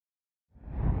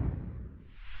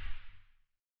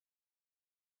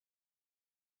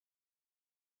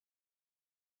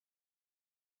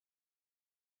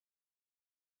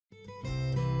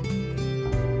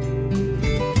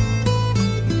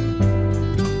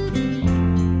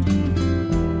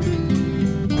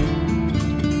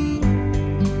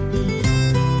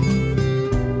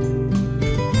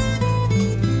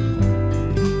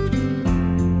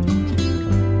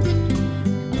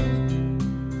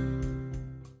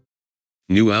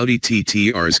New Audi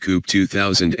TT RS Coupe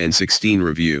 2016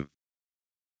 review.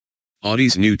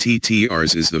 Audi's new TT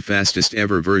RS is the fastest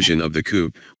ever version of the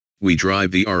coupe. We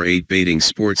drive the R8 baiting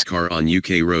sports car on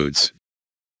UK roads.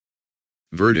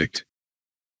 Verdict: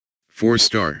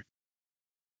 4-star.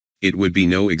 It would be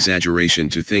no exaggeration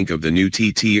to think of the new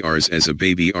TT RS as a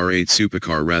baby R8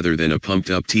 supercar rather than a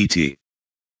pumped-up TT.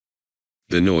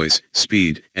 The noise,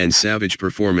 speed, and savage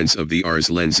performance of the RS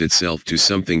lends itself to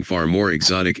something far more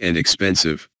exotic and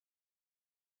expensive.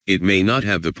 It may not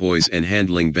have the poise and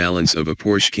handling balance of a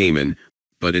Porsche Cayman,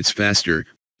 but it's faster,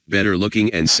 better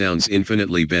looking and sounds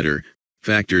infinitely better,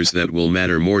 factors that will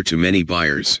matter more to many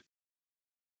buyers.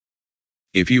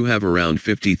 If you have around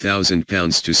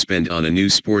 £50,000 to spend on a new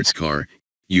sports car,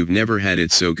 you've never had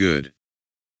it so good.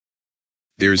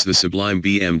 There's the sublime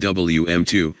BMW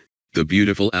M2, the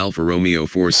beautiful Alfa Romeo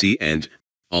 4C and,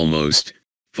 almost,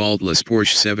 faultless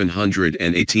Porsche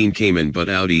 718 Cayman, but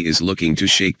Audi is looking to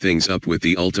shake things up with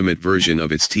the ultimate version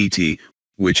of its TT,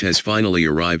 which has finally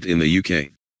arrived in the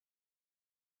UK.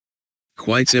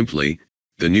 Quite simply,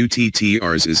 the new TT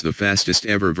RS is the fastest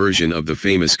ever version of the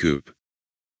famous coupe.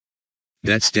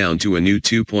 That's down to a new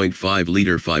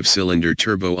 2.5-litre 5-cylinder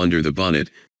turbo under the bonnet,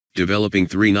 developing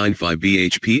 395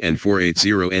 bhp and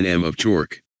 480 Nm of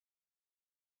torque.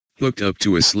 Hooked up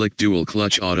to a slick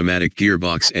dual-clutch automatic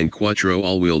gearbox and quattro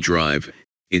all-wheel drive,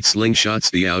 it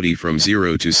slingshots the Audi from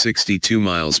 0 to 62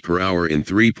 miles per hour in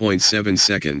 3.7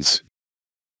 seconds.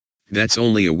 That's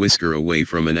only a whisker away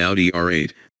from an Audi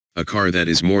R8, a car that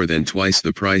is more than twice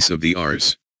the price of the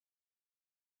RS.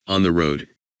 On the road,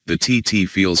 the TT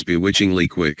feels bewitchingly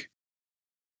quick.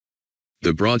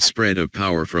 The broad spread of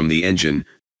power from the engine,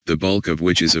 the bulk of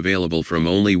which is available from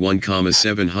only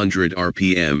 1,700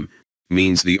 RPM,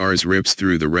 means the RS rips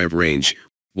through the rev range,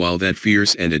 while that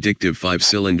fierce and addictive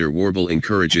 5-cylinder warble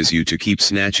encourages you to keep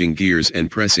snatching gears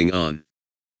and pressing on.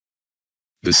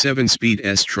 The 7-speed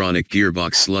S-tronic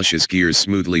gearbox slushes gears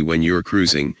smoothly when you're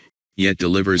cruising, yet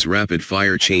delivers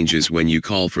rapid-fire changes when you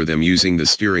call for them using the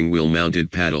steering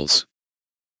wheel-mounted paddles.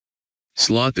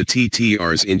 Slot the TT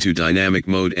RS into dynamic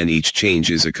mode and each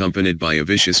change is accompanied by a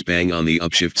vicious bang on the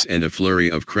upshifts and a flurry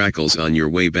of crackles on your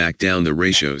way back down the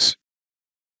ratios.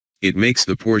 It makes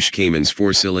the Porsche Cayman's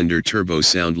 4-cylinder turbo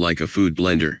sound like a food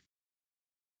blender.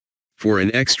 For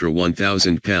an extra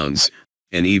 £1,000,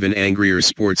 an even angrier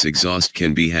sports exhaust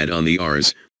can be had on the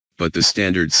RS, but the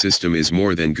standard system is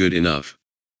more than good enough.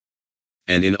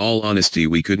 And in all honesty,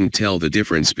 we couldn't tell the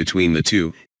difference between the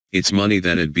two. It's money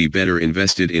that'd be better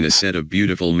invested in a set of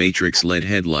beautiful matrix LED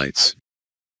headlights.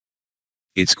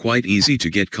 It's quite easy to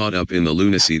get caught up in the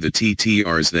lunacy the TT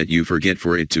RS that you forget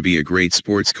for it to be a great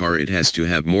sports car it has to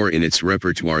have more in its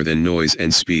repertoire than noise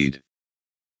and speed.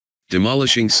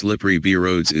 Demolishing slippery B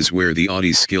roads is where the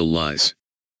Audi's skill lies.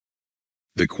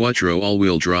 The quattro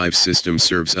all-wheel drive system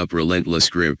serves up relentless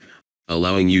grip,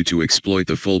 allowing you to exploit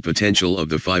the full potential of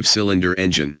the 5-cylinder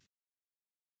engine.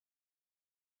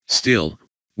 Still,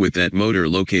 with that motor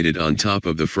located on top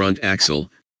of the front axle,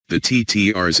 the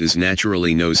TT RS is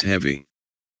naturally nose-heavy.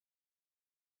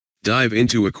 Dive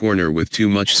into a corner with too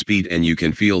much speed and you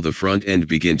can feel the front end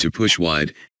begin to push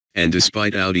wide, and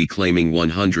despite Audi claiming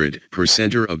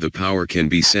 100% of the power can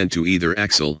be sent to either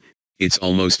axle, it's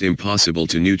almost impossible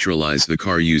to neutralize the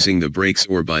car using the brakes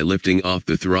or by lifting off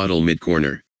the throttle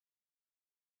mid-corner.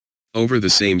 Over the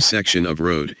same section of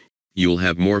road, you'll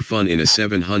have more fun in a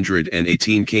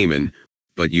 718 Cayman,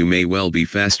 but you may well be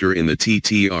faster in the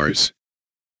TT RS.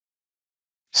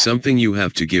 Something you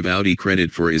have to give Audi credit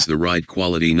for is the ride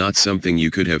quality, not something you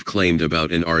could have claimed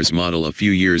about an RS model a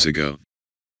few years ago.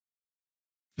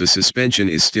 The suspension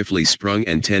is stiffly sprung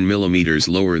and 10 mm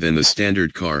lower than the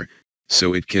standard car,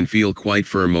 so it can feel quite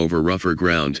firm over rougher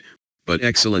ground, but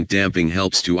excellent damping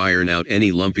helps to iron out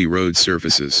any lumpy road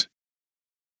surfaces.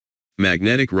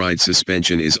 Magnetic ride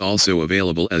suspension is also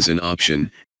available as an option,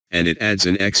 and it adds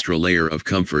an extra layer of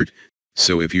comfort,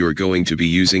 so if you're going to be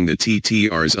using the TT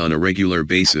RS on a regular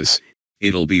basis,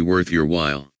 it'll be worth your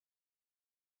while.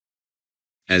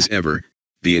 As ever,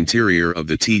 the interior of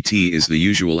the TT is the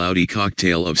usual Audi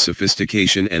cocktail of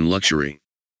sophistication and luxury.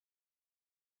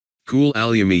 Cool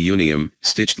aluminium,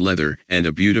 stitched leather, and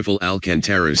a beautiful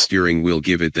Alcantara steering wheel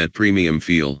give it that premium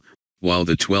feel, while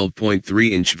the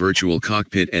 12.3-inch virtual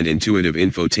cockpit and intuitive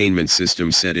infotainment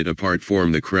system set it apart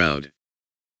from the crowd.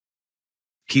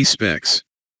 Key specs.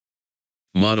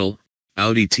 Model,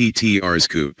 Audi TT RS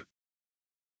Coupe.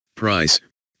 Price,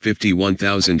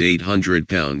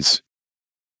 £51,800.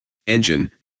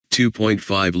 Engine,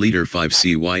 2.5-litre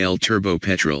 5CYL turbo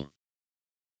petrol.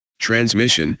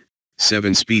 Transmission,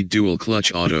 7-speed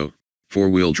dual-clutch auto,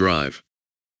 4-wheel drive.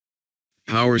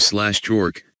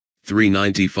 Power/torque,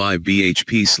 395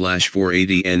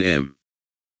 bhp/480 Nm.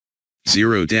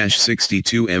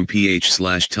 0-62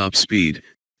 mph/ top speed,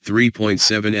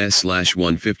 3.7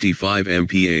 s/155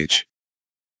 mph.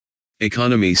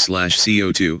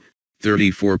 Economy/CO2,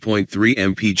 34.3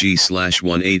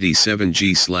 mpg/187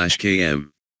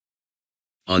 g/km.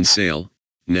 On sale,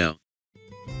 now.